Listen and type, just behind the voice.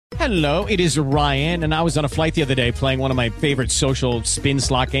Hello, it is Ryan, and I was on a flight the other day playing one of my favorite social spin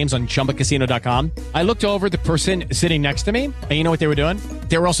slot games on ChumbaCasino.com. I looked over at the person sitting next to me, and you know what they were doing?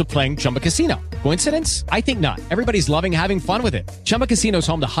 They were also playing Chumba Casino. Coincidence? I think not. Everybody's loving having fun with it. Chumba Casino is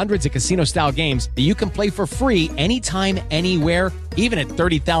home to hundreds of casino-style games that you can play for free anytime, anywhere, even at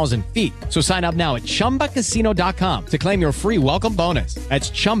 30,000 feet. So sign up now at ChumbaCasino.com to claim your free welcome bonus. That's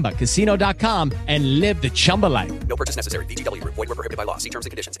ChumbaCasino.com and live the Chumba life. No purchase necessary. VGW. Void were prohibited by law. See terms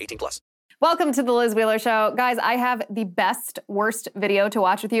and conditions. 18+. Welcome to the Liz Wheeler Show. Guys, I have the best, worst video to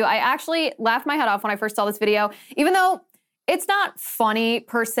watch with you. I actually laughed my head off when I first saw this video, even though it's not funny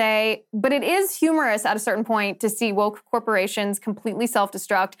per se, but it is humorous at a certain point to see woke corporations completely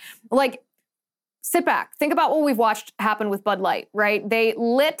self-destruct. Like, sit back. Think about what we've watched happen with Bud Light, right? They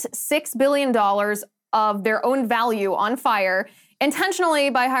lit $6 billion of their own value on fire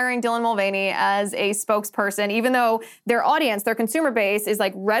intentionally by hiring Dylan Mulvaney as a spokesperson, even though their audience, their consumer base is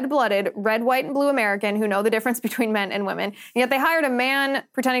like red-blooded, red, white, and blue American who know the difference between men and women. And yet they hired a man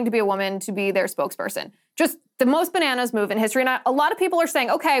pretending to be a woman to be their spokesperson. Just the most bananas move in history. And a lot of people are saying,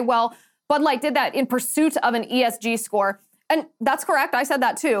 okay, well, Bud Light did that in pursuit of an ESG score. And that's correct. I said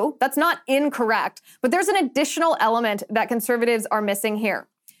that too. That's not incorrect. But there's an additional element that conservatives are missing here.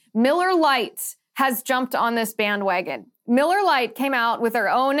 Miller Lite has jumped on this bandwagon. Miller Lite came out with their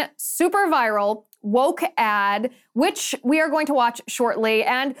own super viral woke ad, which we are going to watch shortly.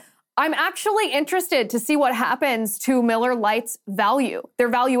 And I'm actually interested to see what happens to Miller Lite's value, their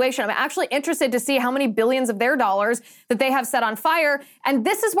valuation. I'm actually interested to see how many billions of their dollars that they have set on fire. And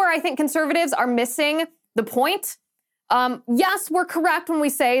this is where I think conservatives are missing the point. Yes, we're correct when we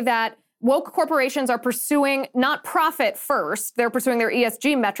say that woke corporations are pursuing not profit first, they're pursuing their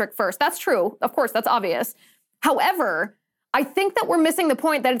ESG metric first. That's true. Of course, that's obvious. However, I think that we're missing the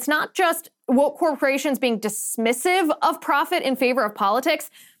point that it's not just woke corporations being dismissive of profit in favor of politics.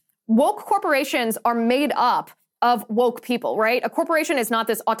 Woke corporations are made up of woke people, right? A corporation is not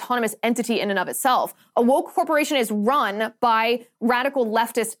this autonomous entity in and of itself. A woke corporation is run by radical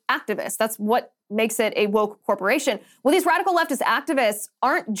leftist activists. That's what makes it a woke corporation. Well, these radical leftist activists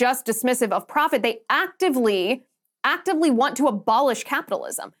aren't just dismissive of profit. They actively want to abolish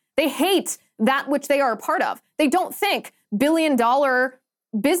capitalism. They hate that which they are a part of. They don't think billion-dollar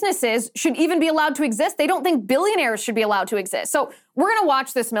businesses should even be allowed to exist. They don't think billionaires should be allowed to exist. So we're going to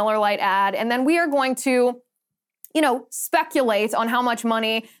watch this Miller Lite ad, and then we are going to, speculate on how much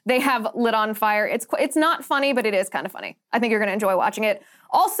money they have lit on fire. It's not funny, but it is kind of funny. I think you're going to enjoy watching it.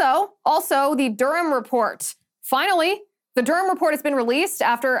 Also, the Durham report. Finally, the Durham report has been released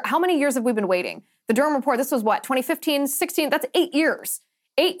after how many years have we been waiting? The Durham report, this was what, 2015, 16? That's 8 years.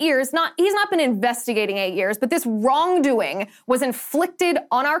 8 years, he's not been investigating 8 years, but this wrongdoing was inflicted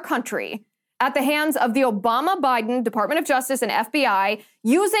on our country at the hands of the Obama-Biden Department of Justice and FBI,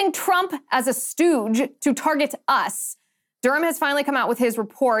 using Trump as a stooge to target us. Durham has finally come out with his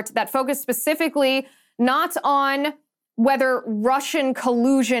report that focused specifically not on whether Russian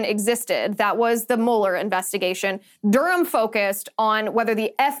collusion existed. That was the Mueller investigation. Durham focused on whether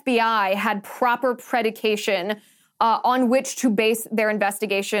the FBI had proper predication on which to base their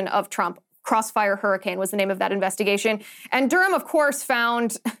investigation of Trump. Crossfire Hurricane was the name of that investigation. And Durham, of course,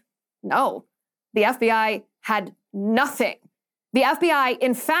 found no, the FBI had nothing. The FBI,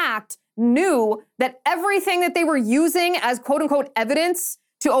 in fact, knew that everything that they were using as quote unquote evidence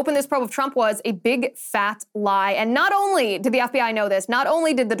to open this probe of Trump was a big fat lie. And not only did the FBI know this, not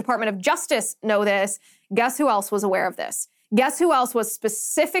only did the Department of Justice know this, guess who else was aware of this? Guess who else was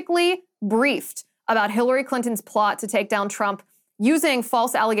specifically briefed about Hillary Clinton's plot to take down Trump using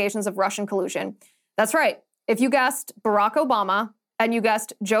false allegations of Russian collusion? That's right. If you guessed Barack Obama and you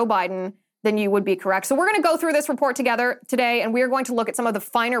guessed Joe Biden, then you would be correct. So we're going to go through this report together today, and we are going to look at some of the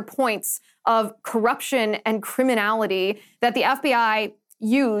finer points of corruption and criminality that the FBI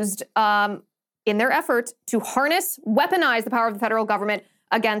used in their effort to harness, weaponize the power of the federal government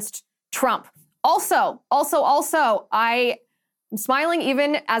against Trump. Also, I'm smiling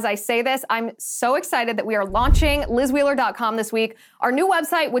even as I say this. I'm so excited that we are launching LizWheeler.com this week, our new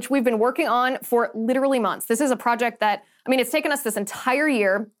website, which we've been working on for literally months. This is a project that, it's taken us this entire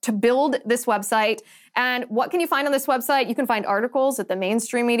year to build this website. And what can you find on this website? You can find articles that the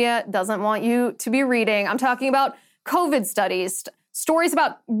mainstream media doesn't want you to be reading. I'm talking about COVID studies, stories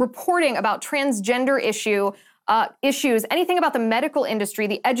about reporting about transgender issues, anything about the medical industry,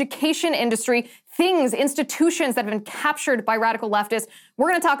 the education industry, institutions that have been captured by radical leftists. We're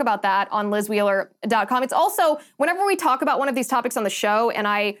going to talk about that on LizWheeler.com. It's also, whenever we talk about one of these topics on the show and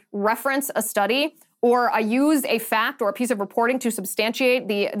I reference a study or I use a fact or a piece of reporting to substantiate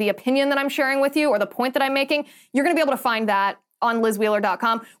the opinion that I'm sharing with you or the point that I'm making, you're going to be able to find that on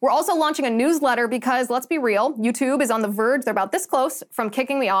LizWheeler.com. We're also launching a newsletter because, let's be real, YouTube is on the verge. They're about this close from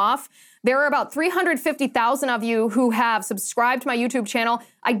kicking me off. There are about 350,000 of you who have subscribed to my YouTube channel.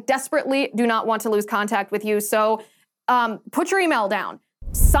 I desperately do not want to lose contact with you. So put your email down.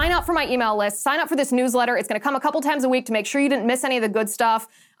 Sign up for my email list. Sign up for this newsletter. It's going to come a couple times a week to make sure you didn't miss any of the good stuff.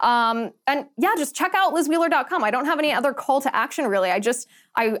 And yeah, just check out LizWheeler.com. I don't have any other call to action, really.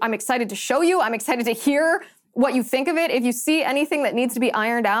 I'm excited to show you. I'm excited to hear what you think of it. If you see anything that needs to be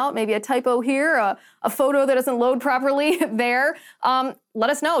ironed out, maybe a typo here, a photo that doesn't load properly there, let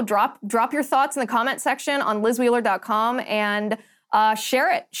us know. Drop your thoughts in the comment section on LizWheeler.com and share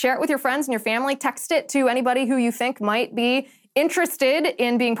it. Share it with your friends and your family. Text it to anybody who you think might be interested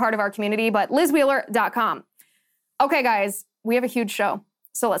in being part of our community, but LizWheeler.com. Okay, guys, we have a huge show,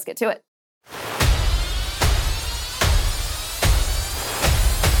 so let's get to it.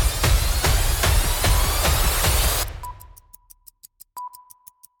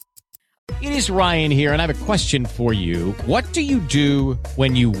 It is Ryan here, and I have a question for you. What do you do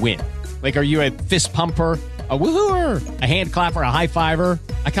when you win? Like, are you a fist pumper, a woohooer, a hand clapper, a high fiver?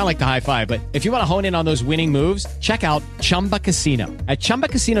 I kind of like the high five, but if you want to hone in on those winning moves, check out Chumba Casino. At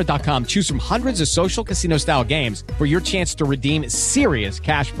ChumbaCasino.com, choose from hundreds of social casino-style games for your chance to redeem serious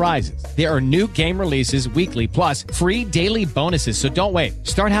cash prizes. There are new game releases weekly, plus free daily bonuses. So don't wait.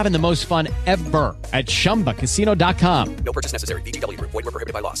 Start having the most fun ever at ChumbaCasino.com. No purchase necessary. VGW Group. Void where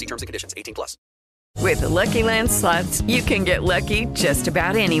prohibited by law. See terms and conditions. 18+. With the Lucky Land Slots, you can get lucky just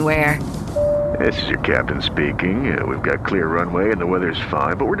about anywhere. This is your captain speaking. We've got clear runway and the weather's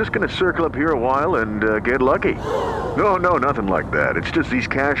fine, but we're just going to circle up here a while and get lucky. No, nothing like that. It's just these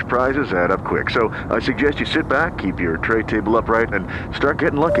cash prizes add up quick. So I suggest you sit back, keep your tray table upright, and start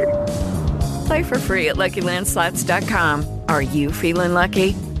getting lucky. Play for free at LuckyLandSlots.com. Are you feeling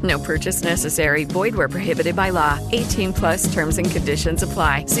lucky? No purchase necessary. Void where prohibited by law. 18+ terms and conditions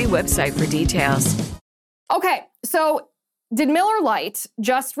apply. See website for details. Okay, so did Miller Lite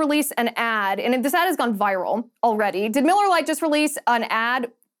just release an ad, and this ad has gone viral already. Did Miller Lite just release an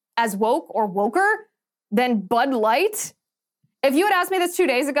ad as woke or woker than Bud Light? If you had asked me this 2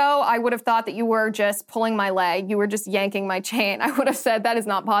 days ago, I would have thought that you were just pulling my leg. You were just yanking my chain. I would have said that is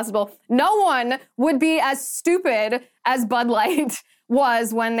not possible. No one would be as stupid as Bud Light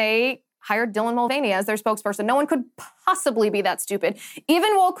was when they hired Dylan Mulvaney as their spokesperson. No one could possibly be that stupid.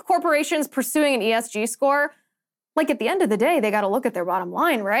 Even woke corporations pursuing an ESG score, like at the end of the day, they got to look at their bottom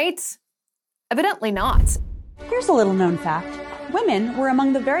line, right? Evidently not. Here's a little known fact. Women were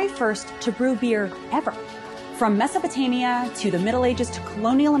among the very first to brew beer ever. From Mesopotamia to the Middle Ages to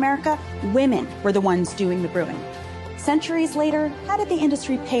colonial America, women were the ones doing the brewing. Centuries later, how did the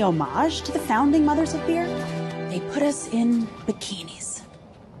industry pay homage to the founding mothers of beer? They put us in bikinis.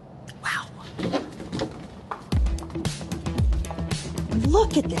 Wow.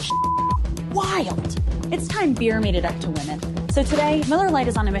 Look at this wild. It's time beer made it up to women. So today, Miller Lite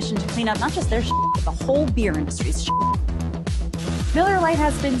is on a mission to clean up not just their but the whole beer industry's Miller Lite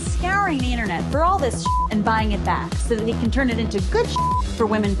has been scouring the internet for all this and buying it back so that they can turn it into good for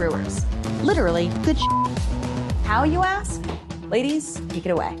women brewers. Literally, good How, you ask? Ladies, take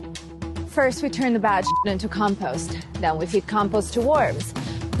it away. First, we turn the bad into compost. Then we feed compost to worms.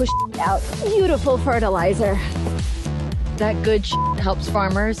 Push out beautiful fertilizer. That good helps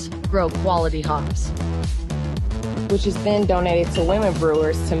farmers grow quality hops, which is then donated to women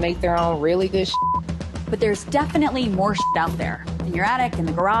brewers to make their own really good But there's definitely more out there. In your attic, in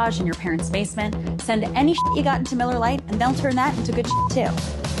the garage, in your parents' basement. Send any you got into Miller Lite, and they'll turn that into good too.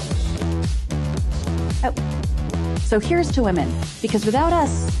 Oh. So here's to women, because without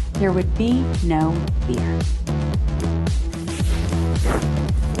us, there would be no beer.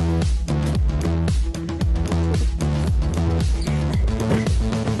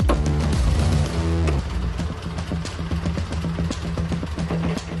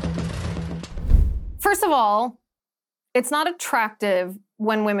 First of all, it's not attractive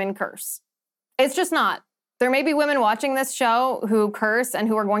when women curse. It's just not. There may be women watching this show who curse and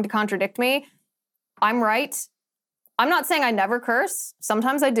who are going to contradict me. I'm right. I'm not saying I never curse.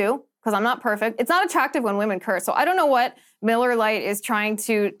 Sometimes I do, because I'm not perfect. It's not attractive when women curse. So I don't know what Miller Lite is trying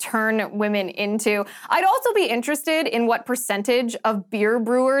to turn women into. I'd also be interested in what percentage of beer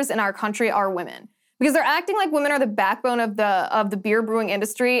brewers in our country are women, because they're acting like women are the backbone of the beer brewing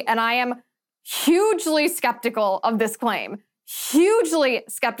industry, and I am hugely skeptical of this claim. Hugely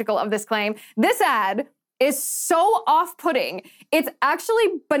skeptical of this claim. This ad is so off-putting. It's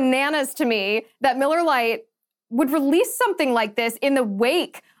actually bananas to me that Miller Lite would release something like this in the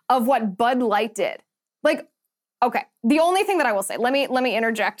wake of what Bud Light did. Like, okay, the only thing that I will say, let me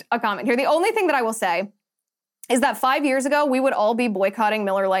interject a comment here. The only thing that I will say is that 5 years ago, we would all be boycotting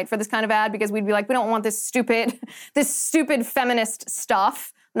Miller Lite for this kind of ad because we'd be like, we don't want this stupid feminist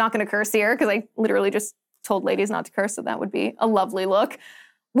stuff. I'm not going to curse here because I literally just told ladies not to curse, so that would be a lovely look.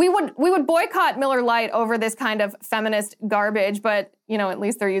 We would boycott Miller Lite over this kind of feminist garbage, but, you know, at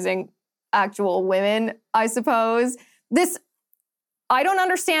least they're using actual women, I suppose. I don't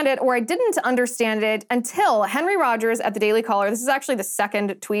understand it, or I didn't understand it until Henry Rogers at the Daily Caller, this is actually the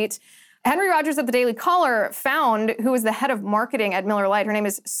second tweet, Henry Rogers at the Daily Caller found who was the head of marketing at Miller Lite. Her name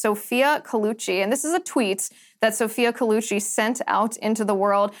is Sophia Colucci, and this is a tweet that Sophia Colucci sent out into the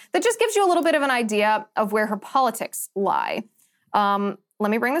world that just gives you a little bit of an idea of where her politics lie. Let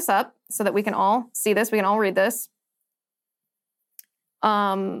me bring this up so that we can all see this, we can all read this.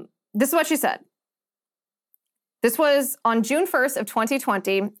 This is what she said. This was on June 1st of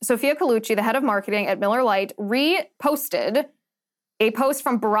 2020. Sophia Colucci, the head of marketing at Miller Lite, reposted a post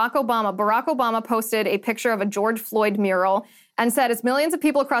from Barack Obama. Barack Obama posted a picture of a George Floyd mural and said, as millions of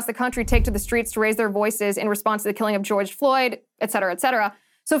people across the country take to the streets to raise their voices in response to the killing of George Floyd, et cetera, et cetera.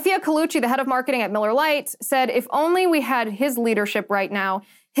 Sophia Colucci, the head of marketing at Miller Lite, said, if only we had his leadership right now,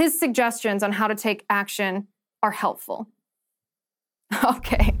 his suggestions on how to take action are helpful.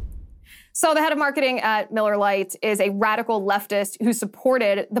 Okay. So the head of marketing at Miller Lite is a radical leftist who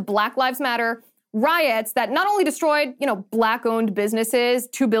supported the Black Lives Matter riots that not only destroyed, Black-owned businesses,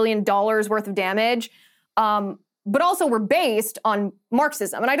 $2 billion worth of damage, but also were based on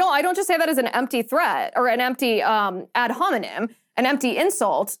Marxism. And I don't just say that as an empty threat or an empty ad hominem, an empty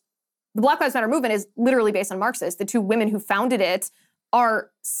insult. The Black Lives Matter movement is literally based on Marxists. The two women who founded it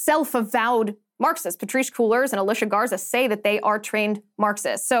are self-avowed Marxists. Patrice Coolers and Alicia Garza say that they are trained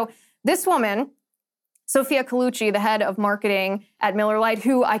Marxists. So this woman, Sophia Colucci, the head of marketing at Miller Lite,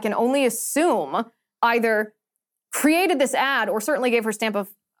 who I can only assume either created this ad or certainly gave her stamp of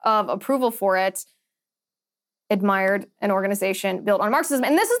approval for it, admired an organization built on Marxism.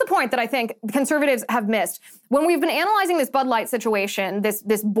 And this is the point that I think conservatives have missed. When we've been analyzing this Bud Light situation,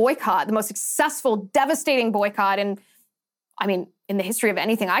 this boycott, the most successful, devastating boycott in the history of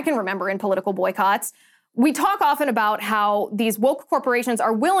anything I can remember in political boycotts, we talk often about how these woke corporations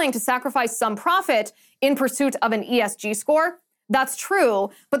are willing to sacrifice some profit in pursuit of an ESG score. That's true,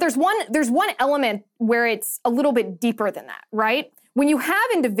 but there's one element where it's a little bit deeper than that, right? When you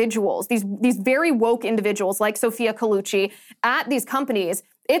have individuals, these very woke individuals like Sophia Colucci at these companies,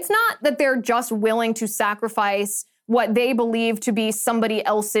 it's not that they're just willing to sacrifice what they believe to be somebody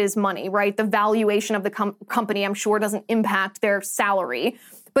else's money, right? The valuation of the company, I'm sure, doesn't impact their salary.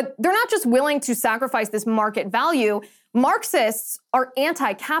 But they're not just willing to sacrifice this market value. Marxists are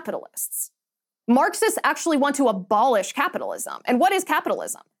anti-capitalists. Marxists actually want to abolish capitalism. And what is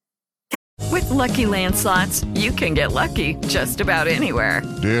capitalism? With Lucky Land Slots, you can get lucky just about anywhere.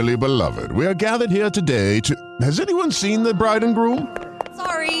 Dearly beloved, we are gathered here today to... Has anyone seen the bride and groom?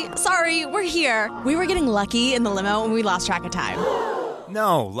 Sorry, we're here. We were getting lucky in the limo and we lost track of time.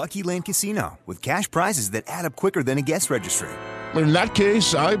 No, Lucky Land Casino, with cash prizes that add up quicker than a guest registry. In that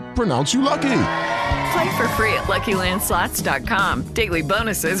case, I pronounce you lucky. Play for free at LuckyLandSlots.com. Daily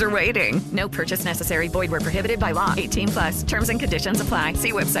bonuses are waiting. No purchase necessary. Void where prohibited by law. 18+. Terms and conditions apply.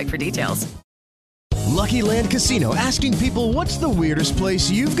 See website for details. Lucky Land Casino, asking people, what's the weirdest place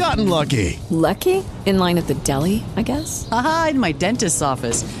you've gotten lucky? Lucky? In line at the deli, I guess? Aha, in my dentist's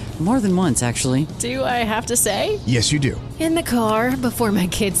office. More than once, actually. Do I have to say? Yes, you do. In the car before my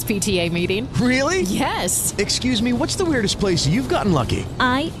kids' PTA meeting. Really? Yes. Excuse me, what's the weirdest place you've gotten lucky?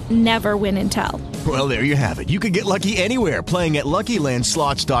 I never win and tell. Well, there you have it. You can get lucky anywhere, playing at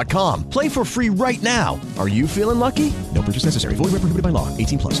LuckyLandSlots.com. Play for free right now. Are you feeling lucky? No purchase necessary. Void where prohibited by law.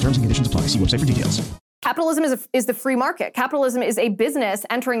 18+. Terms and conditions apply. See website for details. Capitalism is the free market. Capitalism is a business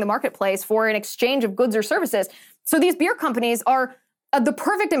entering the marketplace for an exchange of goods or services. So these beer companies are the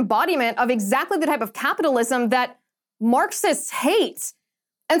perfect embodiment of exactly the type of capitalism that Marxists hate.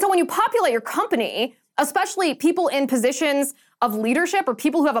 And so when you populate your company, especially people in positions of leadership or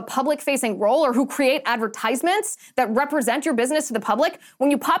people who have a public-facing role or who create advertisements that represent your business to the public, when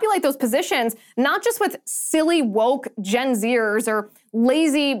you populate those positions, not just with silly woke Gen Zers or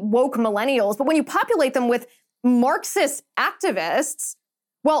lazy woke millennials, but when you populate them with Marxist activists,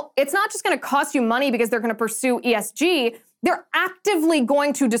 well, it's not just going to cost you money because they're going to pursue ESG. They're actively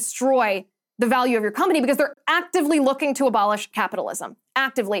going to destroy the value of your company because they're actively looking to abolish capitalism.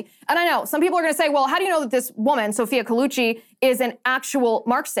 Actively. And I know some people are going to say, well, how do you know that this woman, Sophia Colucci, is an actual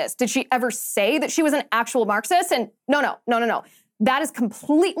Marxist? Did she ever say that she was an actual Marxist? And no. That is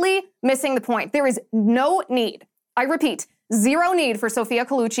completely missing the point. There is no need, I repeat, zero need for Sophia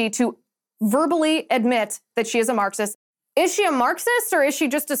Colucci to verbally admit that she is a Marxist. Is she a Marxist or is she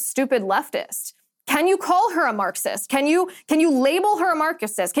just a stupid leftist? Can you call her a Marxist? Can you label her a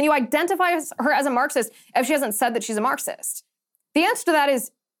Marxist? Can you identify her as a Marxist if she hasn't said that she's a Marxist? The answer to that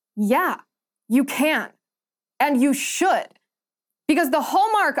is yeah, you can. And you should. Because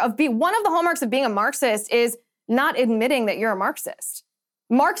one of the hallmarks of being a Marxist is not admitting that you're a Marxist.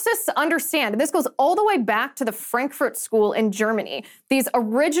 Marxists understand, and this goes all the way back to the Frankfurt School in Germany, these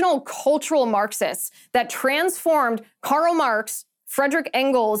original cultural Marxists that transformed Karl Marx, Friedrich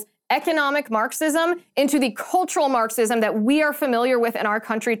Engels' economic Marxism into the cultural Marxism that we are familiar with in our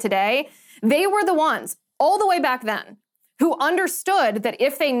country today. They were the ones, all the way back then, who understood that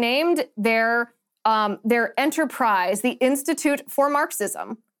if they named their enterprise the Institute for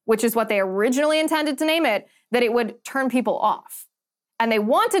Marxism, which is what they originally intended to name it, that it would turn people off. And they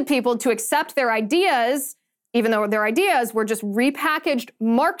wanted people to accept their ideas, even though their ideas were just repackaged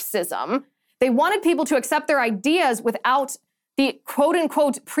Marxism. They wanted people to accept their ideas without the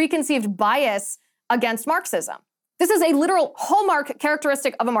quote-unquote preconceived bias against Marxism. This is a literal hallmark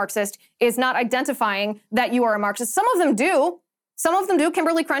characteristic of a Marxist, is not identifying that you are a Marxist. Some of them do. Some of them do.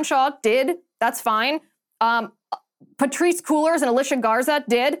 Kimberly Crenshaw did. That's fine. Patrice Cullors and Alicia Garza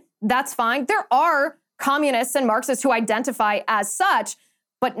did. That's fine. There are communists and Marxists who identify as such,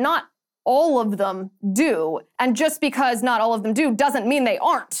 but not all of them do. And just because not all of them do doesn't mean they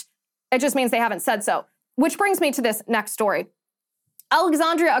aren't. It just means they haven't said so. Which brings me to this next story.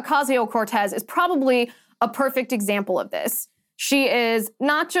 Alexandria Ocasio-Cortez is probably a perfect example of this. She is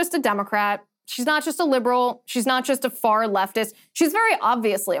not just a Democrat. She's not just a liberal. She's not just a far leftist. She's very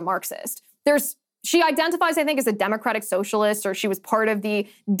obviously a Marxist. She identifies, I think, as a democratic socialist, or she was part of the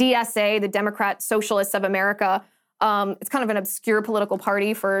DSA, the Democrat Socialists of America. It's kind of an obscure political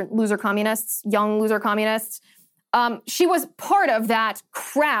party for loser communists, young loser communists. She was part of that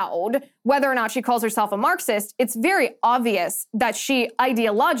crowd. Whether or not she calls herself a Marxist, it's very obvious that she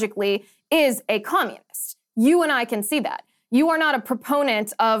ideologically is a communist. You and I can see that. You are not a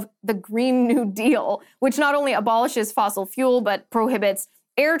proponent of the Green New Deal, which not only abolishes fossil fuel, but prohibits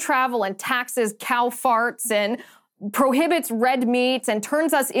air travel and taxes cow farts and prohibits red meat and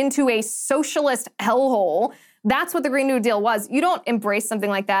turns us into a socialist hellhole. That's what the Green New Deal was. You don't embrace something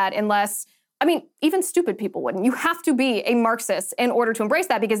like that unless, even stupid people wouldn't. You have to be a Marxist in order to embrace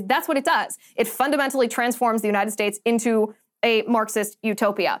that, because that's what it does. It fundamentally transforms the United States into a Marxist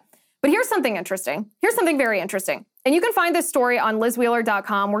utopia. But here's something interesting. Here's something very interesting. And you can find this story on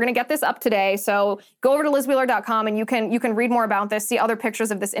LizWheeler.com. We're going to get this up today. So go over to LizWheeler.com and you can read more about this, see other pictures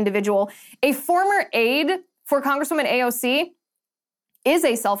of this individual. A former aide for Congresswoman AOC is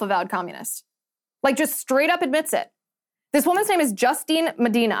a self-avowed communist. Just straight up admits it. This woman's name is Justine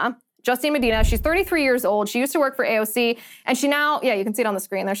Medina. Justine Medina, she's 33 years old. She used to work for AOC. And she now, you can see it on the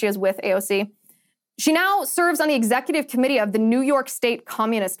screen. There she is with AOC. She now serves on the executive committee of the New York State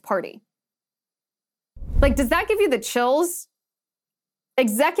Communist Party. Does that give you the chills?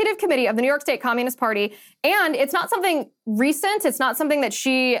 Executive committee of the New York State Communist Party. And it's not something recent. It's not something that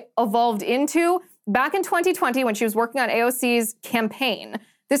she evolved into. Back in 2020, when she was working on AOC's campaign,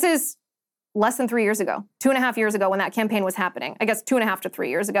 this is less than 3 years ago, 2.5 years ago when that campaign was happening. I guess 2.5 to 3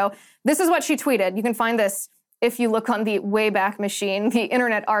 years ago. This is what she tweeted. You can find this if you look on the Wayback Machine, the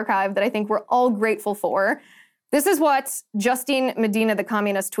Internet Archive that I think we're all grateful for. This is what Justine Medina, the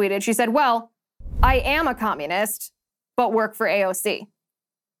communist, tweeted. She said, "Well, I am a communist, but work for AOC."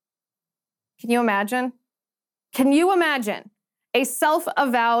 Can you imagine? Can you imagine a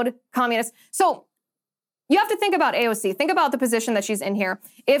self-avowed communist? So you have to think about AOC. Think about the position that she's in here.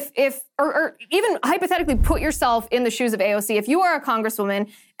 Or even hypothetically put yourself in the shoes of AOC. If you are a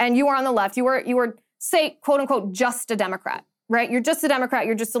congresswoman and you are on the left, you were, say, quote unquote, just a Democrat, right? You're just a Democrat,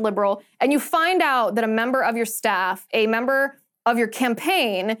 you're just a liberal, and you find out that a member of your staff, a member of your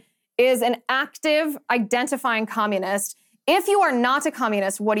campaign is an active identifying communist. If you are not a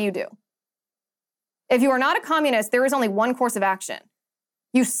communist, what do you do? If you are not a communist, there is only one course of action.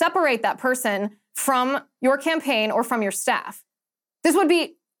 You separate that person from your campaign or from your staff. This would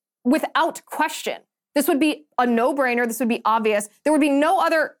be without question. This would be a no-brainer. This would be obvious. There would be no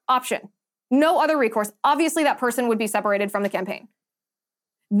other option, no other recourse. Obviously, that person would be separated from the campaign.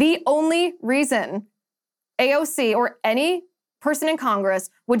 The only reason AOC or any person in Congress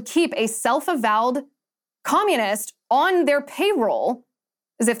would keep a self-avowed communist on their payroll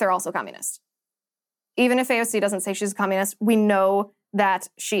is if they're also communist. Even if AOC doesn't say she's a communist, we know that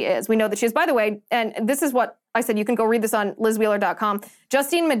she is. We know that she is. By the way, and this is what I said, you can go read this on LizWheeler.com.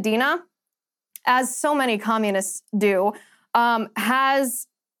 Justine Medina, as so many communists do, has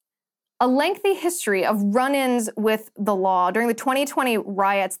a lengthy history of run-ins with the law. During the 2020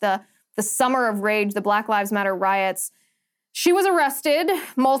 riots, the Summer of Rage, the Black Lives Matter riots, She was arrested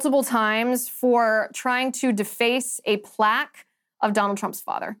multiple times for trying to deface a plaque of Donald Trump's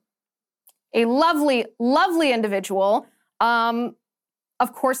father. A lovely, lovely individual.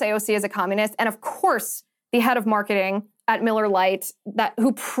 Of course, AOC is a communist. And of course, the head of marketing at Miller Lite,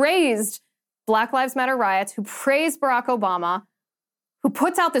 who praised Black Lives Matter riots, who praised Barack Obama, who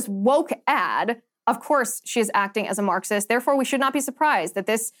puts out this woke ad. Of course, she is acting as a Marxist. Therefore, we should not be surprised that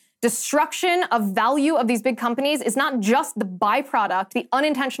this destruction of value of these big companies is not just the byproduct, the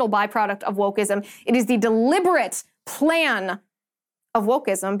unintentional byproduct of wokeism. It is the deliberate plan of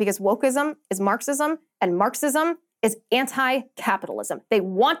wokeism, because wokeism is Marxism and Marxism is anti-capitalism. They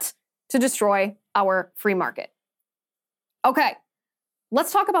want to destroy our free market. Okay,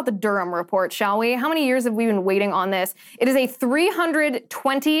 let's talk about the Durham report, shall we? How many years have we been waiting on this? It is a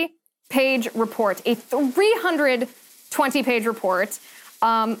 320-page report, a 320-page report.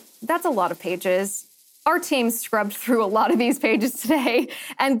 That's a lot of pages. Our team scrubbed through a lot of these pages today,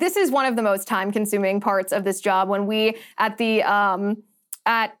 and this is one of the most time-consuming parts of this job when we,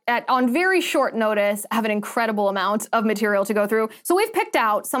 on very short notice, have an incredible amount of material to go through. So we've picked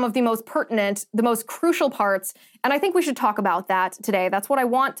out some of the most pertinent, the most crucial parts, and I think we should talk about that today. That's what I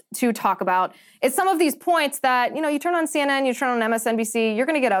want to talk about. It's some of these points that, you turn on CNN, you turn on MSNBC, you're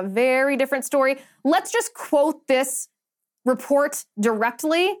going to get a very different story. Let's just quote this report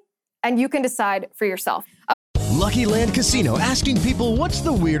directly, and you can decide for yourself. Lucky Land Casino, asking people, what's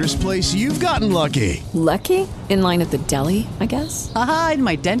the weirdest place you've gotten lucky? Lucky? In line at the deli, I guess? Aha, in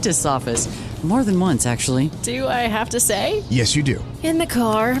my dentist's office. More than once, actually. Do I have to say? Yes, you do. In the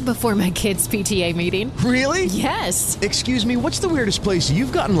car before my kids' PTA meeting. Really? Yes. Excuse me, what's the weirdest place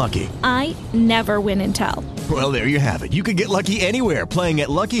you've gotten lucky? I never win and tell. Well, there you have it. You can get lucky anywhere, playing at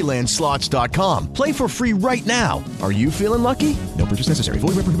LuckyLandSlots.com. Play for free right now. Are you feeling lucky? No purchase necessary. Void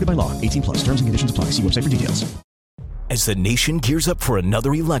where prohibited by law. 18+. Terms and conditions apply. See website for details. As the nation gears up for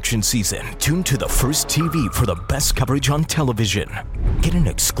another election season, tune to the First TV for the best coverage on television. Get an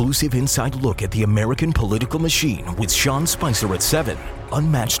exclusive inside look at the American political machine with Sean Spicer at 7.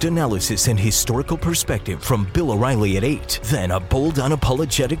 Unmatched analysis and historical perspective from Bill O'Reilly at 8. Then a bold,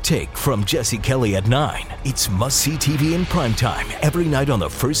 unapologetic take from Jesse Kelly at 9. It's must-see TV in primetime every night on the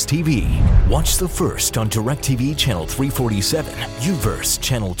First TV. Watch The First on DirecTV Channel 347, UVerse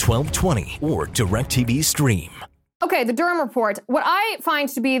Channel 1220, or DirecTV Stream. Okay, the Durham report. What I find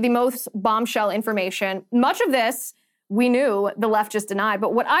to be the most bombshell information, much of this we knew, the left just denied,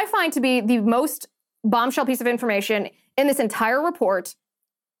 but what I find to be the most bombshell piece of information in this entire report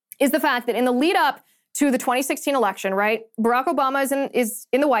is the fact that in the lead up to the 2016 election, right, Barack Obama is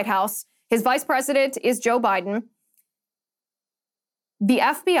in the White House, his vice president is Joe Biden, the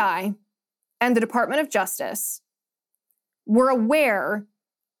FBI and the Department of Justice were aware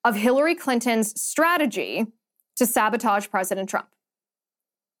of Hillary Clinton's strategy to sabotage President Trump.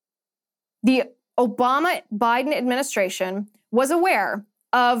 The Obama-Biden administration was aware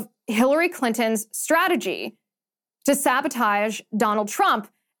of Hillary Clinton's strategy to sabotage Donald Trump,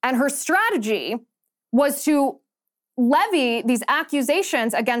 and her strategy was to levy these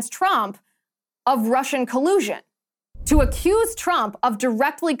accusations against Trump of Russian collusion, to accuse Trump of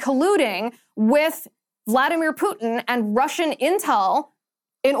directly colluding with Vladimir Putin and Russian intel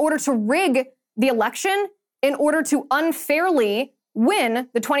in order to rig the election, in order to unfairly win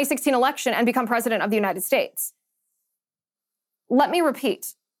the 2016 election and become president of the United States. Let me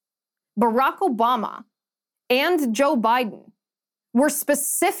repeat. Barack Obama and Joe Biden were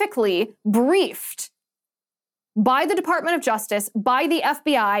specifically briefed by the Department of Justice, by the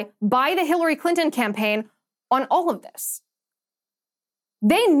FBI, by the Hillary Clinton campaign on all of this.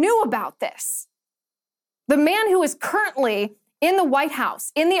 They knew about this. The man who is currently in the White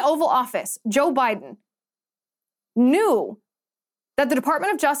House, in the Oval Office, Joe Biden, knew that the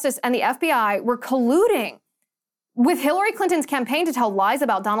Department of Justice and the FBI were colluding with Hillary Clinton's campaign to tell lies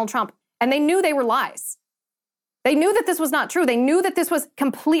about Donald Trump, and they knew they were lies. They knew that this was not true. They knew that this was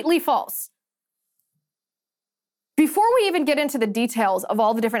completely false. Before we even get into the details of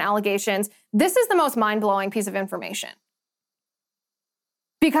all the different allegations, this is the most mind-blowing piece of information.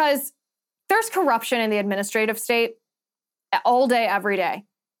 Because there's corruption in the administrative state all day, every day.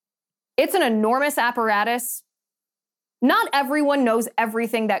 It's an enormous apparatus. Not everyone knows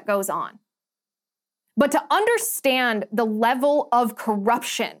everything that goes on. But to understand the level of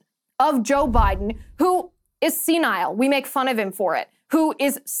corruption of Joe Biden, who is senile, we make fun of him for it, who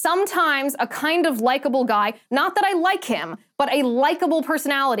is sometimes a kind of likable guy, not that I like him, but a likable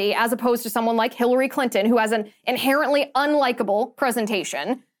personality as opposed to someone like Hillary Clinton, who has an inherently unlikable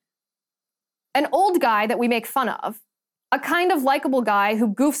presentation, an old guy that we make fun of, a kind of likable guy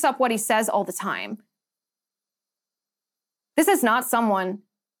who goofs up what he says all the time. This is not someone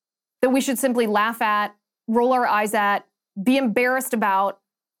that we should simply laugh at, roll our eyes at, be embarrassed about,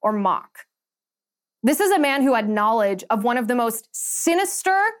 or mock. This is a man who had knowledge of one of the most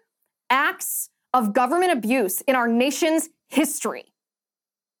sinister acts of government abuse in our nation's history.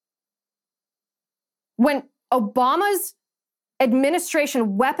 When Obama's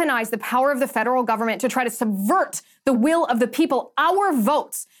administration weaponized the power of the federal government to try to subvert the will of the people, our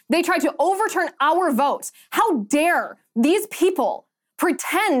votes. They tried to overturn our votes. How dare these people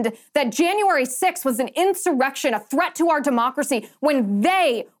pretend that January 6th was an insurrection, a threat to our democracy, when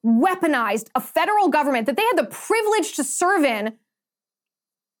they weaponized a federal government that they had the privilege to serve in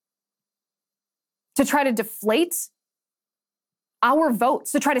to try to deflate our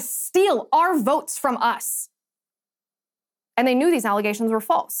votes, to try to steal our votes from us. And they knew these allegations were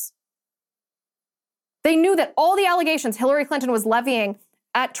false. They knew that all the allegations Hillary Clinton was levying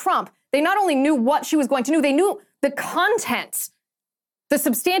at Trump, they not only knew what she was going to do, they knew the content, the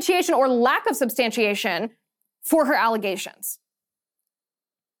substantiation or lack of substantiation for her allegations.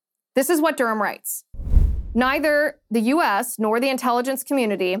 This is what Durham writes. Neither the U.S. nor the intelligence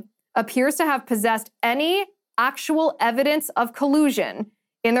community appears to have possessed any actual evidence of collusion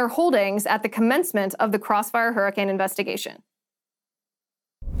in their holdings at the commencement of the Crossfire Hurricane investigation.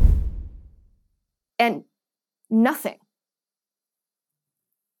 And nothing.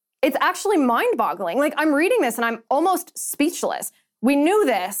 It's actually mind-boggling. Like, I'm reading this and I'm almost speechless. We knew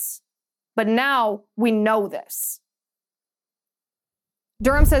this, but now we know this.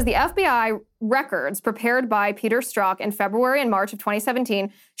 Durham says the FBI records prepared by Peter Strzok in February and March of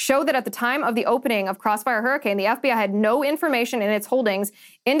 2017 show that at the time of the opening of Crossfire Hurricane, the FBI had no information in its holdings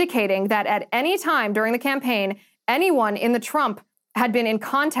indicating that at any time during the campaign, anyone in the Trump had been in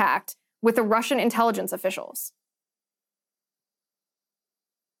contact with the Russian intelligence officials.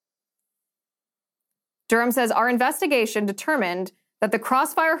 Durham says, our investigation determined that the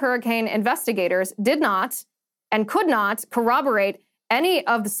Crossfire Hurricane investigators did not and could not corroborate any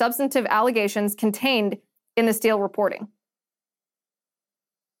of the substantive allegations contained in the Steele reporting.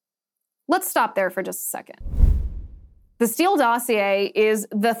 Let's stop there for just a second. The Steele dossier is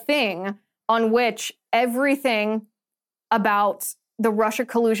the thing on which everything about the Russia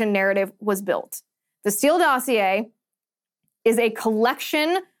collusion narrative was built. The Steele dossier is a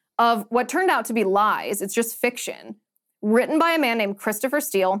collection of what turned out to be lies. It's just fiction, written by a man named Christopher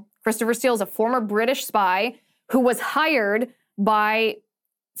Steele. Christopher Steele is a former British spy who was hired by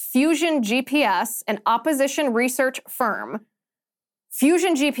Fusion GPS, an opposition research firm.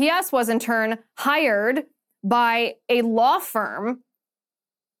 Fusion GPS was in turn hired by a law firm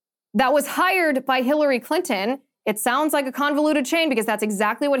that was hired by Hillary Clinton. It sounds like a convoluted chain because that's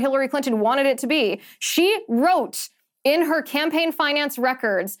exactly what Hillary Clinton wanted it to be. She wrote in her campaign finance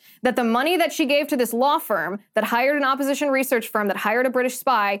records that the money that she gave to this law firm that hired an opposition research firm that hired a British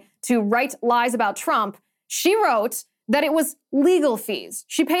spy to write lies about Trump, she wrote that it was legal fees.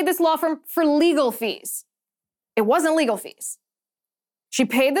 She paid this law firm for legal fees. It wasn't legal fees. She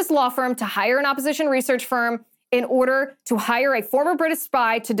paid this law firm to hire an opposition research firm in order to hire a former British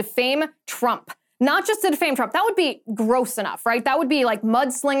spy to defame Trump. Not just to defame Trump. That would be gross enough, right? That would be like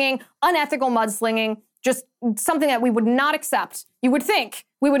mudslinging, unethical mudslinging, just something that we would not accept. You would think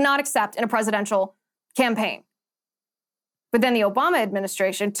we would not accept in a presidential campaign. But then the Obama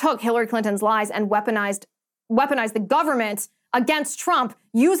administration took Hillary Clinton's lies and weaponized the government against Trump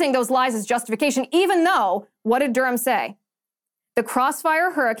using those lies as justification, even though, what did Durham say? The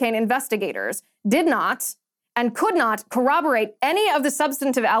Crossfire Hurricane investigators did not and could not corroborate any of the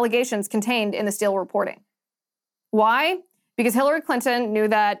substantive allegations contained in the Steele reporting. Why? Because Hillary Clinton knew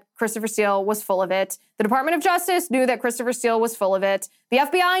that Christopher Steele was full of it. The Department of Justice knew that Christopher Steele was full of it. The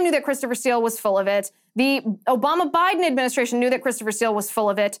FBI knew that Christopher Steele was full of it. The Obama-Biden administration knew that Christopher Steele was full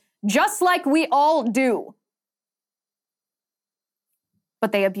of it, just like we all do.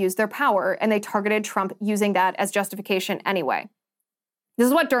 But they abused their power and they targeted Trump using that as justification anyway. This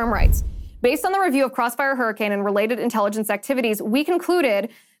is what Durham writes. Based on the review of Crossfire Hurricane and related intelligence activities, we concluded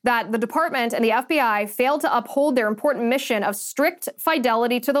that the department and the FBI failed to uphold their important mission of strict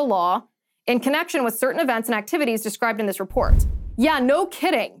fidelity to the law in connection with certain events and activities described in this report. Yeah, no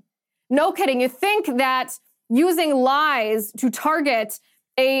kidding. No kidding. You think that using lies to target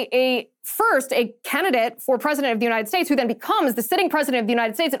a candidate for president of the United States who then becomes the sitting president of the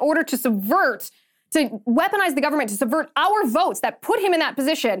United States in order to weaponize the government, to subvert our votes that put him in that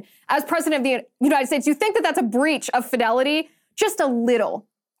position as president of the United States. You think that that's a breach of fidelity? Just a little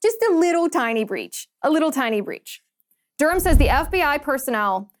tiny breach, Durham says the FBI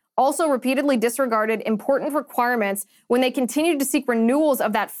personnel also repeatedly disregarded important requirements when they continued to seek renewals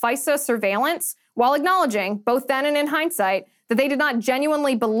of that FISA surveillance, while acknowledging, both then and in hindsight, that they did not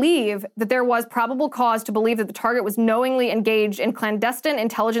genuinely believe that there was probable cause to believe that the target was knowingly engaged in clandestine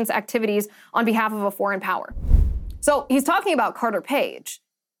intelligence activities on behalf of a foreign power. So he's talking about Carter Page.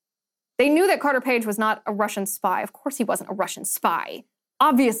 They knew that Carter Page was not a Russian spy. Of course he wasn't a Russian spy.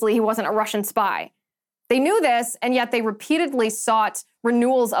 Obviously he wasn't a Russian spy. They knew this, and yet they repeatedly sought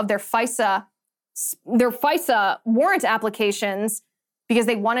renewals of their FISA warrant applications because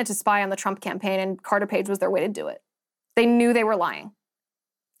they wanted to spy on the Trump campaign, and Carter Page was their way to do it. They knew they were lying.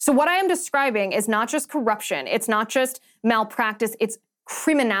 So what I am describing is not just corruption, it's not just malpractice, it's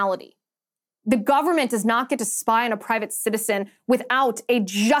criminality. The government does not get to spy on a private citizen without a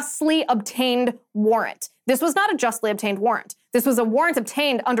justly obtained warrant. This was not a justly obtained warrant. This was a warrant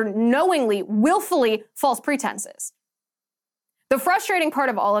obtained under knowingly, willfully false pretenses. The frustrating part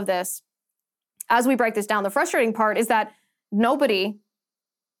of all of this, as we break this down, the frustrating part is that nobody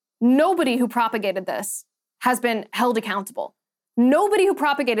who propagated this has been held accountable. Nobody who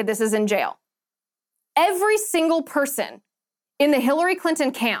propagated this is in jail. Every single person in the Hillary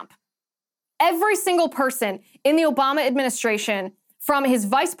Clinton camp, every single person in the Obama administration, from his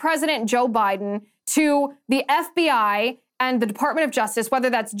Vice President Joe Biden to the FBI and the Department of Justice,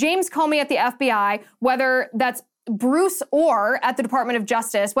 whether that's James Comey at the FBI, whether that's Bruce Orr at the Department of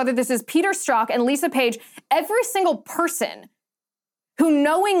Justice, whether this is Peter Strzok and Lisa Page, every single person who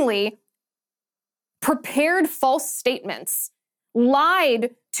knowingly prepared false statements,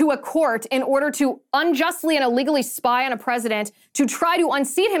 lied to a court in order to unjustly and illegally spy on a president to try to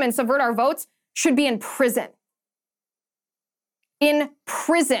unseat him and subvert our votes, should be in prison. In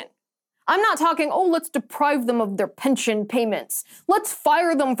prison. I'm not talking, oh, let's deprive them of their pension payments. Let's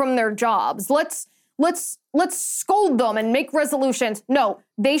fire them from their jobs. Let's scold them and make resolutions. No,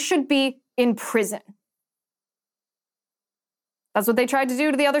 they should be in prison. That's what they tried to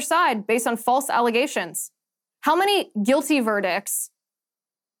do to the other side based on false allegations. How many guilty verdicts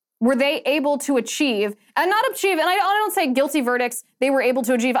were they able to achieve? And not achieve, and I don't say guilty verdicts they were able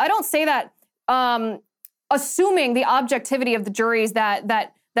to achieve. I don't say that assuming the objectivity of the juries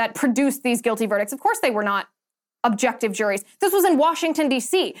that produced these guilty verdicts. Of course they were not objective juries. This was in Washington,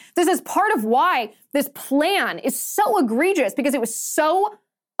 D.C. This is part of why this plan is so egregious, because it was so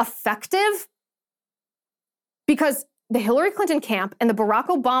effective, because the Hillary Clinton camp and the Barack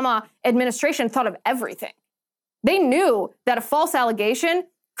Obama administration thought of everything. They knew that a false allegation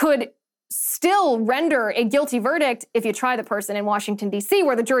could still render a guilty verdict if you try the person in Washington, D.C.,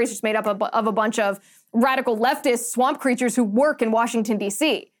 where the jury is just made up of a bunch of radical leftist swamp creatures who work in Washington,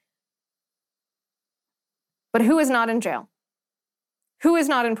 D.C. But who is not in jail? Who is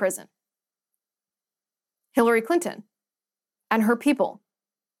not in prison? Hillary Clinton and her people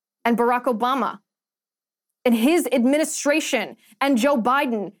and Barack Obama and his administration and Joe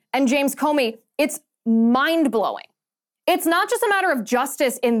Biden and James Comey. It's mind-blowing. It's not just a matter of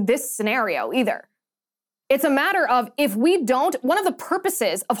justice in this scenario either. It's a matter of, if we don't, one of the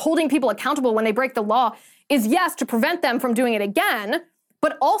purposes of holding people accountable when they break the law is, yes, to prevent them from doing it again,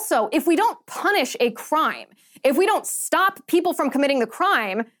 but also if we don't punish a crime, if we don't stop people from committing the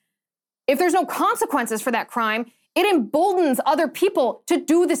crime, if there's no consequences for that crime, it emboldens other people to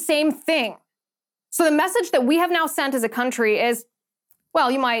do the same thing. So the message that we have now sent as a country is, well,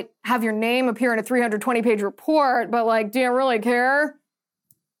 you might have your name appear in a 320-page report, but do you really care?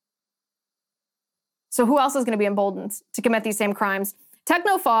 So who else is going to be emboldened to commit these same crimes?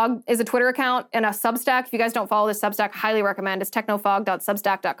 Technofog is a Twitter account and a Substack. If you guys don't follow this Substack, highly recommend. It's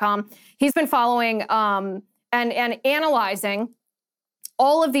technofog.substack.com. He's been following and analyzing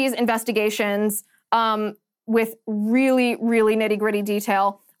all of these investigations with really, really nitty-gritty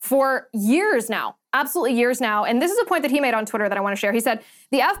detail for years now. Absolutely years now. And this is a point that he made on Twitter that I want to share. He said,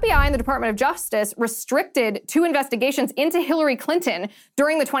 the FBI and the Department of Justice restricted 2 investigations into Hillary Clinton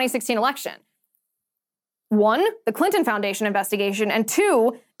during the 2016 election. 1, the Clinton Foundation investigation, and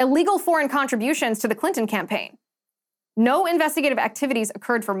 2, illegal foreign contributions to the Clinton campaign. No investigative activities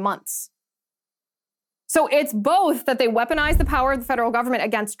occurred for months. So it's both that they weaponized the power of the federal government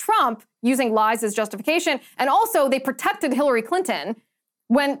against Trump using lies as justification, and also they protected Hillary Clinton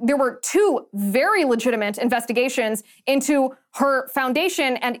when there were 2 very legitimate investigations into her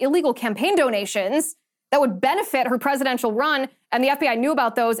foundation and illegal campaign donations that would benefit her presidential run, and the FBI knew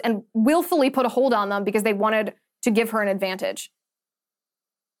about those and willfully put a hold on them because they wanted to give her an advantage.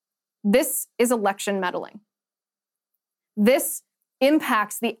 This is election meddling. This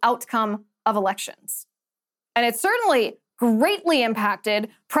impacts the outcome of elections. And it certainly greatly impacted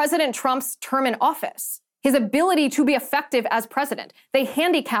President Trump's term in office. his ability to be effective as president. They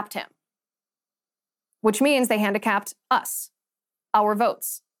handicapped him, which means they handicapped us, our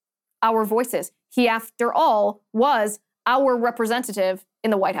votes, our voices. He, after all, was our representative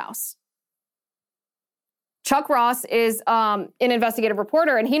in the White House. Chuck Ross is an investigative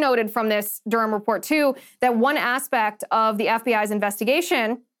reporter, and he noted from this Durham report, too, that one aspect of the FBI's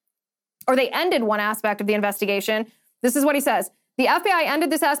investigation, or they ended one aspect of the investigation. This is what he says. The FBI ended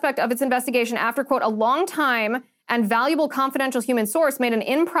this aspect of its investigation after, quote, a long time and valuable confidential human source made an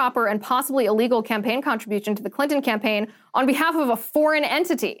improper and possibly illegal campaign contribution to the Clinton campaign on behalf of a foreign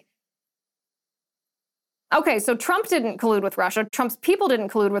entity. Okay, so Trump didn't collude with Russia. Trump's people didn't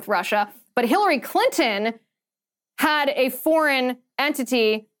collude with Russia, but Hillary Clinton had a foreign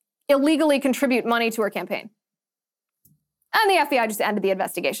entity illegally contribute money to her campaign. And the FBI just ended the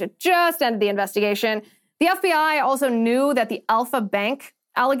investigation. The FBI also knew that the Alpha Bank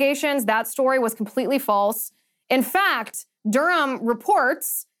allegations, that story was completely false. In fact, Durham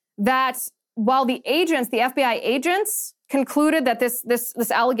reports that while the FBI agents concluded that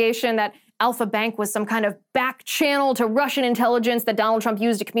this allegation that Alpha Bank was some kind of back channel to Russian intelligence that Donald Trump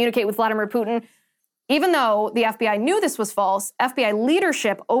used to communicate with Vladimir Putin, even though the FBI knew this was false, FBI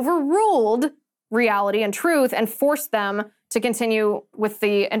leadership overruled reality and truth and forced them to continue with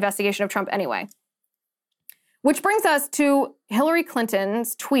the investigation of Trump anyway. Which brings us to Hillary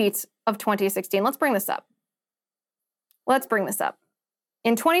Clinton's tweet of 2016. Let's bring this up.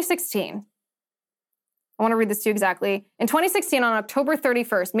 In 2016, I want to read this to you exactly. In 2016, on October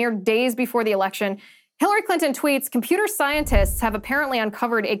 31st, mere days before the election, Hillary Clinton tweets, computer scientists have apparently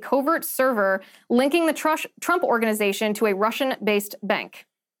uncovered a covert server linking the Trump organization to a Russian-based bank.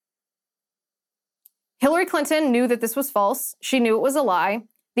 Hillary Clinton knew that this was false. She knew it was a lie.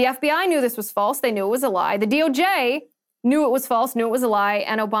 The FBI knew this was false. They knew it was a lie. The DOJ knew it was false, knew it was a lie.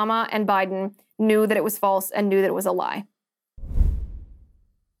 And Obama and Biden knew that it was false and knew that it was a lie.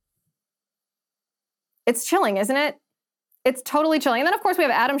 It's chilling, isn't it? It's totally chilling. And then, of course, we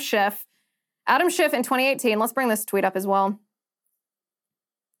have Adam Schiff. Adam Schiff in 2018, let's bring this tweet up as well.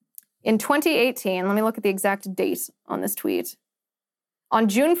 In 2018, let me look at the exact date on this tweet. On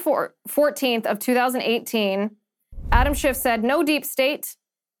June 14th of 2018, Adam Schiff said, no deep state,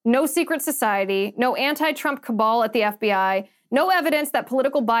 no secret society, no anti-Trump cabal at the FBI, no evidence that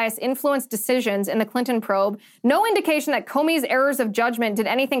political bias influenced decisions in the Clinton probe, no indication that Comey's errors of judgment did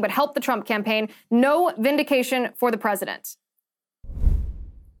anything but help the Trump campaign, no vindication for the president.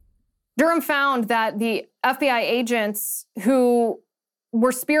 Durham found that the FBI agents who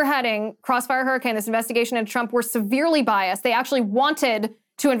were spearheading Crossfire Hurricane, this investigation into Trump, were severely biased. They actually wanted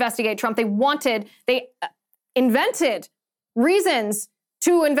to investigate Trump. They invented reasons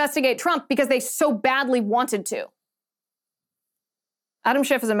to investigate Trump because they so badly wanted to. Adam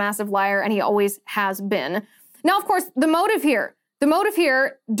Schiff is a massive liar, and he always has been. Now, of course, the motive here,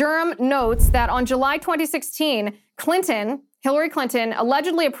 Durham notes that on July 2016, Hillary Clinton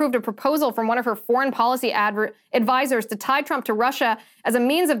allegedly approved a proposal from one of her foreign policy advisors to tie Trump to Russia as a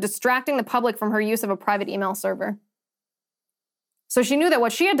means of distracting the public from her use of a private email server. So she knew that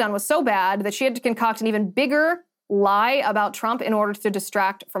what she had done was so bad that she had to concoct an even bigger lie about Trump in order to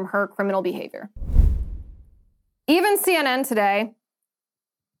distract from her criminal behavior. Even CNN today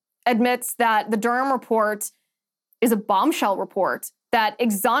admits that the Durham report is a bombshell report that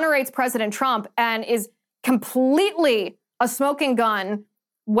exonerates President Trump and is completely a smoking gun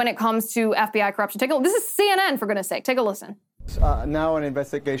when it comes to FBI corruption. This is CNN, for goodness sake. Take a listen. Now an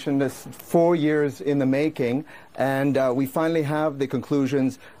investigation that's 4 years in the making, and we finally have the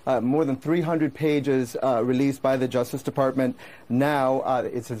conclusions, more than 300 pages released by the Justice Department. Now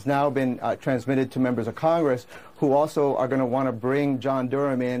it has now been transmitted to members of Congress who also are going to want to bring John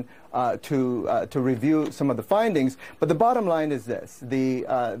Durham in to review some of the findings. But the bottom line is this. The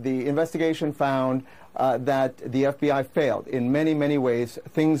investigation found that the FBI failed in many, many ways,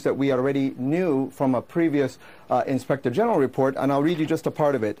 things that we already knew from a previous Inspector General report. And I'll read you just a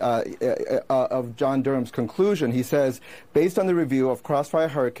part of it, of John Durham's conclusion. He says, based on the review of Crossfire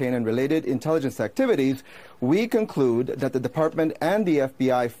Hurricane and related intelligence activities, we conclude that the department and the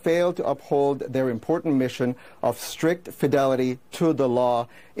FBI failed to uphold their important mission of strict fidelity to the law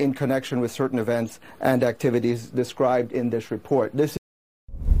in connection with certain events and activities described in this report.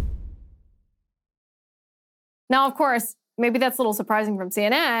 Now, of course, maybe that's a little surprising from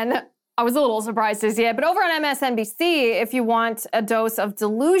CNN. I was a little surprised to see it. But over on MSNBC, if you want a dose of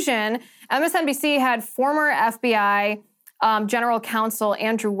delusion, MSNBC had former FBI General Counsel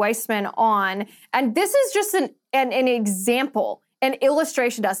Andrew Weissman on. And this is just an example, an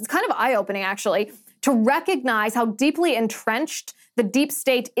illustration to us. It's kind of eye-opening, actually, to recognize how deeply entrenched the deep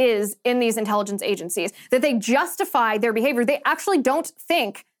state is in these intelligence agencies, that they justify their behavior. They actually don't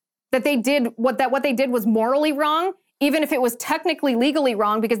think that they did what they did was morally wrong, even if it was technically legally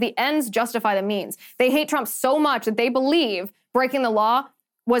wrong, because the ends justify the means. They hate Trump so much that they believe breaking the law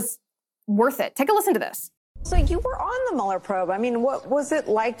was worth it. Take a listen to this. So you were on the Mueller probe. I mean, what was it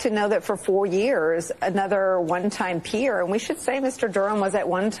like to know that for 4 years, another one-time peer, and we should say Mr. Durham was at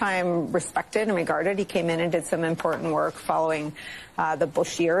one time respected and regarded. He came in and did some important work following the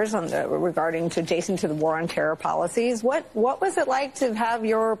Bush years regarding to Jason to the war on terror policies. What was it like to have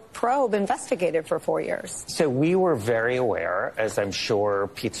your probe investigated for 4 years? So we were very aware, as I'm sure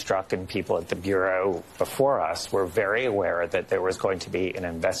Pete Strzok and people at the Bureau before us were very aware, that there was going to be an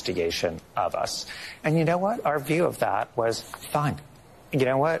investigation of us. And you know what? Our view of that was fine. You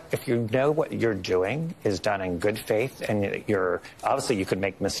know what? If you know what you're doing is done in good faith, and obviously you could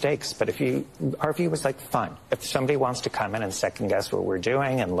make mistakes, but our view was like, fine. If somebody wants to come in and second guess what we're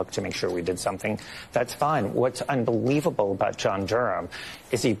doing and look to make sure we did something, that's fine. What's unbelievable about John Durham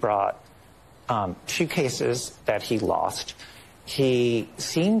is he brought 2 cases that he lost. He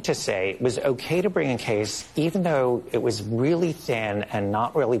seemed to say it was okay to bring a case even though it was really thin and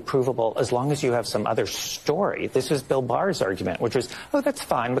not really provable, as long as you have some other story. This was Bill Barr's argument, which was, oh, that's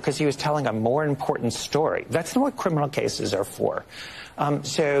fine because he was telling a more important story. That's not what criminal cases are for.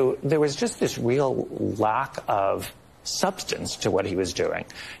 So there was just this real lack of substance to what he was doing.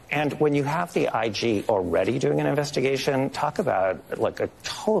 And when you have the IG already doing an investigation, talk about like a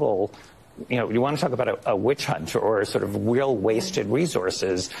total... you want to talk about a witch hunt or sort of real wasted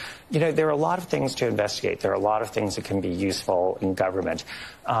resources. There are a lot of things to investigate. There are a lot of things that can be useful in government.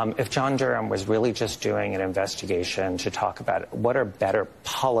 If John Durham was really just doing an investigation to talk about what are better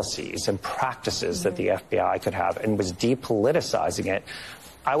policies and practices that the FBI could have and was depoliticizing it,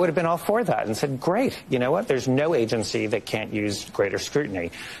 I would have been all for that and said, great, you know what? There's no agency that can't use greater scrutiny.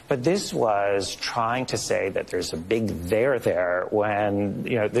 But this was trying to say that there's a big there when,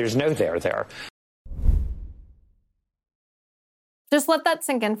 there's no there. Just let that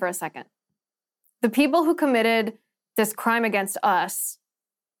sink in for a second. The people who committed this crime against us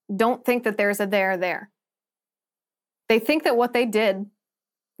don't think that there's a there. They think that what they did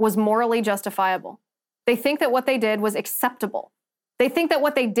was morally justifiable. They think that what they did was acceptable. They think that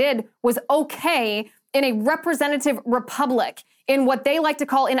what they did was okay in a representative republic, in what they like to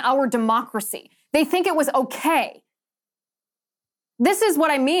call in our democracy. They think it was okay. This is what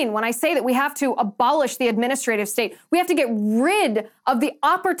I mean when I say that we have to abolish the administrative state. We have to get rid of the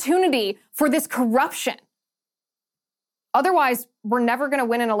opportunity for this corruption. Otherwise, we're never going to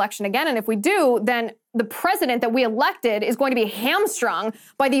win an election again. And if we do, then the president that we elected is going to be hamstrung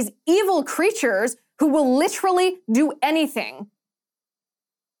by these evil creatures who will literally do anything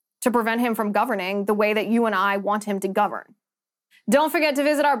to prevent him from governing the way that you and I want him to govern. Don't forget to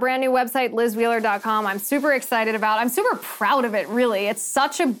visit our brand new website, LizWheeler.com. I'm super excited about it. I'm super proud of it, really. It's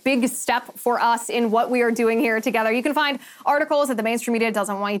such a big step for us in what we are doing here together. You can find articles that the mainstream media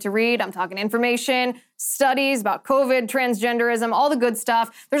doesn't want you to read. I'm talking information, studies about COVID, transgenderism, all the good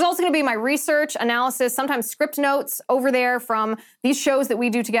stuff. There's also going to be my research, analysis, sometimes script notes over there from these shows that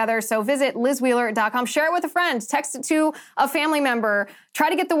we do together. So visit LizWheeler.com. Share it with a friend. Text it to a family member. Try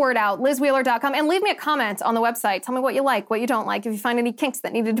to get the word out, LizWheeler.com, and leave me a comment on the website. Tell me what you like, what you don't like, if you find any kinks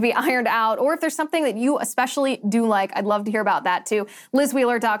that needed to be ironed out, or if there's something that you especially do like. I'd love to hear about that too.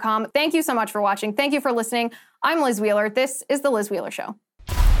 LizWheeler.com. Thank you so much for watching. Thank you for listening. I'm Liz Wheeler. This is The Liz Wheeler Show.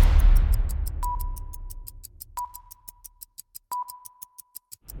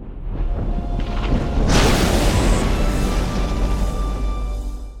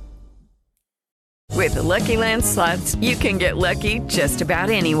 With the Lucky Land Slots, you can get lucky just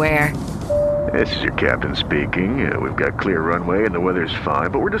about anywhere. This is your captain speaking. We've got clear runway and the weather's fine,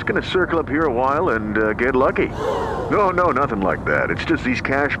 but we're just going to circle up here a while and get lucky. No, nothing like that. It's just these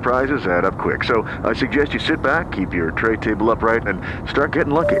cash prizes add up quick. So I suggest you sit back, keep your tray table upright, and start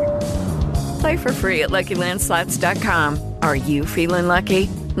getting lucky. Play for free at LuckyLandSlots.com. Are you feeling lucky?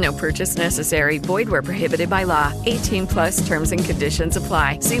 No purchase necessary. Void where prohibited by law. 18+ terms and conditions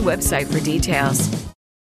apply. See website for details.